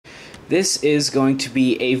This is going to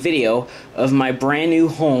be a video of my brand new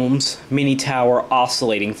Holmes mini tower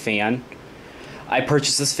oscillating fan. I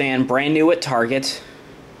purchased this fan brand new at Target.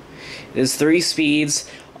 It is 3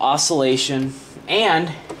 speeds, oscillation,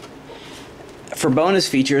 and for bonus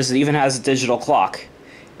features it even has a digital clock.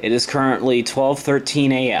 It is currently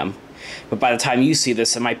 12:13 a.m. but by the time you see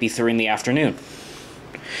this it might be 3 in the afternoon.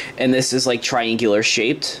 And this is like triangular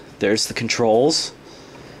shaped. There's the controls,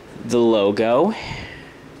 the logo,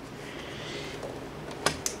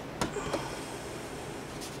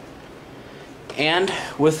 and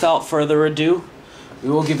without further ado, we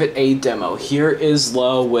will give it a demo. Here is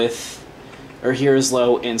low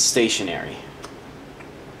in stationary.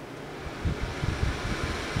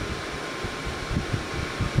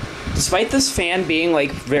 Despite this fan being like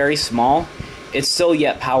very small, it's still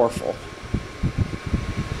yet powerful.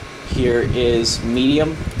 Here is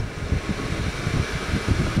medium.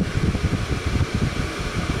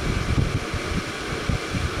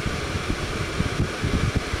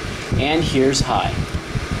 And here's high.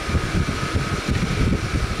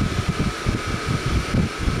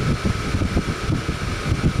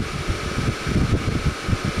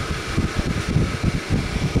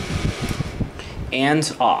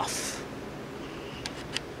 And off.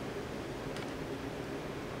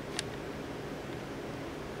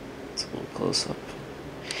 It's a little close up.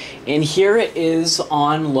 And here it is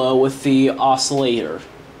on low with the oscillator.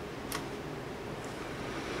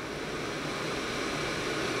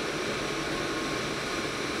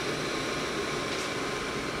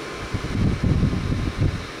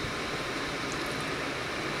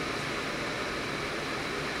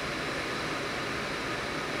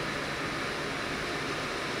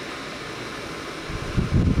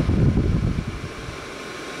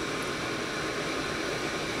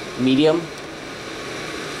 Medium.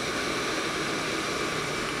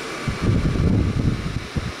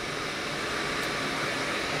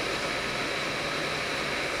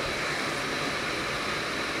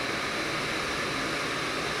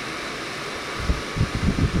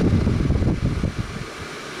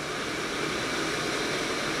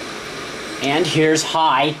 And here's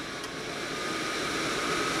high.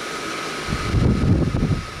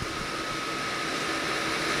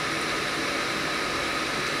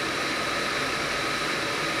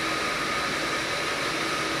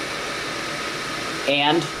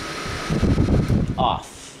 And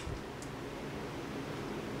off.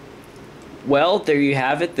 Well, there you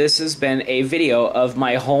have it. This has been a video of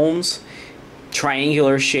my Holmes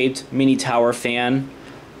triangular shaped mini tower fan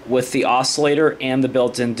with the oscillator and the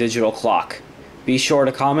built-in digital clock. Be sure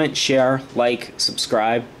to comment, share, like,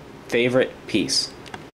 subscribe, favorite, peace.